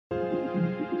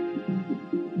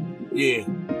Yeah.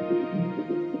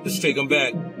 Let's take them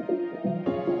back. Go,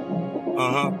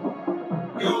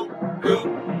 go,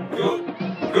 go,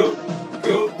 go,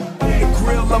 go. The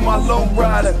grill of my low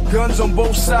rider, guns on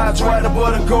both sides, right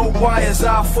above the gold wires.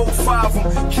 I 4-5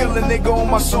 them, kill a nigga on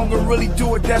my song and really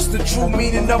do it. That's the true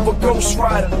meaning of a ghost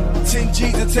rider. 10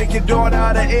 G's to take your daughter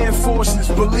out of Air Forces.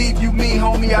 Believe you me,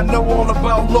 homie, I know all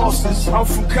about losses. I'm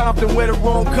from Compton where the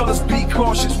wrong colors be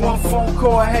cautious. One phone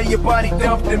call, I had your body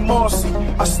dumped in Marcy.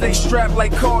 I stay strapped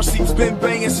like car seats, been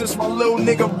banging since my little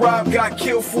nigga Rob got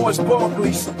killed for his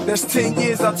Barclays. That's 10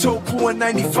 years, I told Pooh in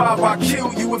 95, I'll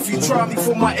kill you if you try me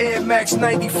for my Air Max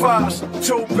 95s.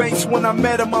 Told Banks when I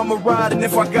met him I'ma ride, and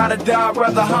if I gotta die, I'd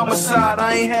rather homicide.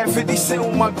 I ain't had 50 cent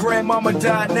when my grandmama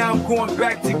died. Now I'm going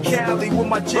back to Cali with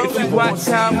my J. If you watch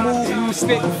how I move, you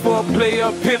mistake before I play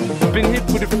up hip. Been hit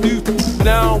with a few,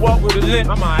 now I don't walk with a limp.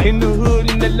 In the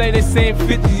hood, in LA, they saying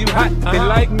 50, you hot. They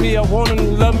like me, I want them to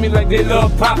love me like they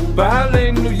love pop. But holla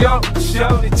in New York,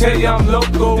 show, they tell you I'm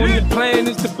local. And the plan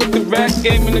is to put the rap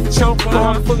game in the choke.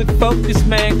 I'm fully focused,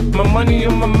 man. My money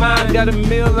on my mind, got a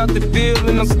meal out the deal,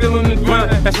 and I'm still on the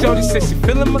grind. Now Shorty says she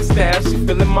feeling my style, she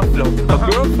feeling my flow.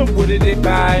 A girl from Wooded, they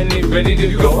buy and they ready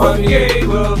to go. I'm yeah,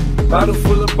 well, bottle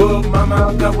full of bug, mama,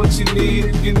 I got what you need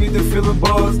if you need to feel a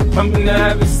buzz. I'm into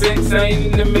having sex, I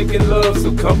ain't into making love.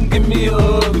 So come give me a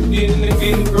hug, if you're into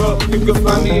getting rough, you can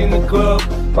find me in the club.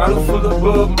 Bottle full of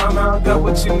bug, mama, I got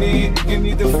what you need if you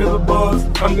need to feel a buzz.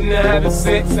 I'm into having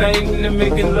sex, I ain't into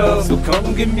making love. So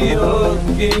come give me a hug,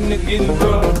 if you're into getting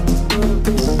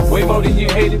rough. Way more than you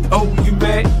hate it, oh you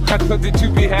mad? I thought that you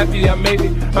be happy I made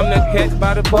it. I'm that cat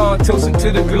by the bar, toasting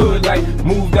to the good. Like,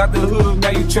 moved out the hood, now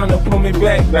you tryna pull me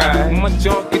back, right? My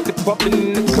jaw get the bumpin'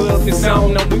 in the club, it's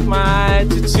on. I'm with my eye at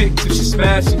the chick, till she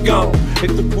smash, she gone.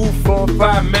 Hit the roof on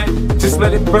fire, man, just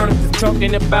let it burn. If they're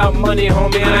talking about money,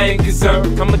 homie, I ain't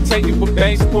concerned. I'ma tell you what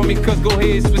banks for me, cause go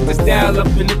ahead, switch the style up.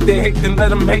 And if they hate, then let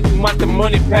them hate, and watch the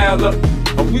money pile up.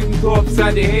 Or we can go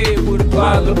upside the head with a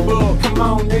bottle of bug. Come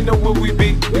on, they know where we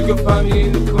be. You can find me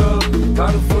in the club,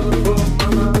 bottle full of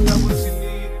bug, mama.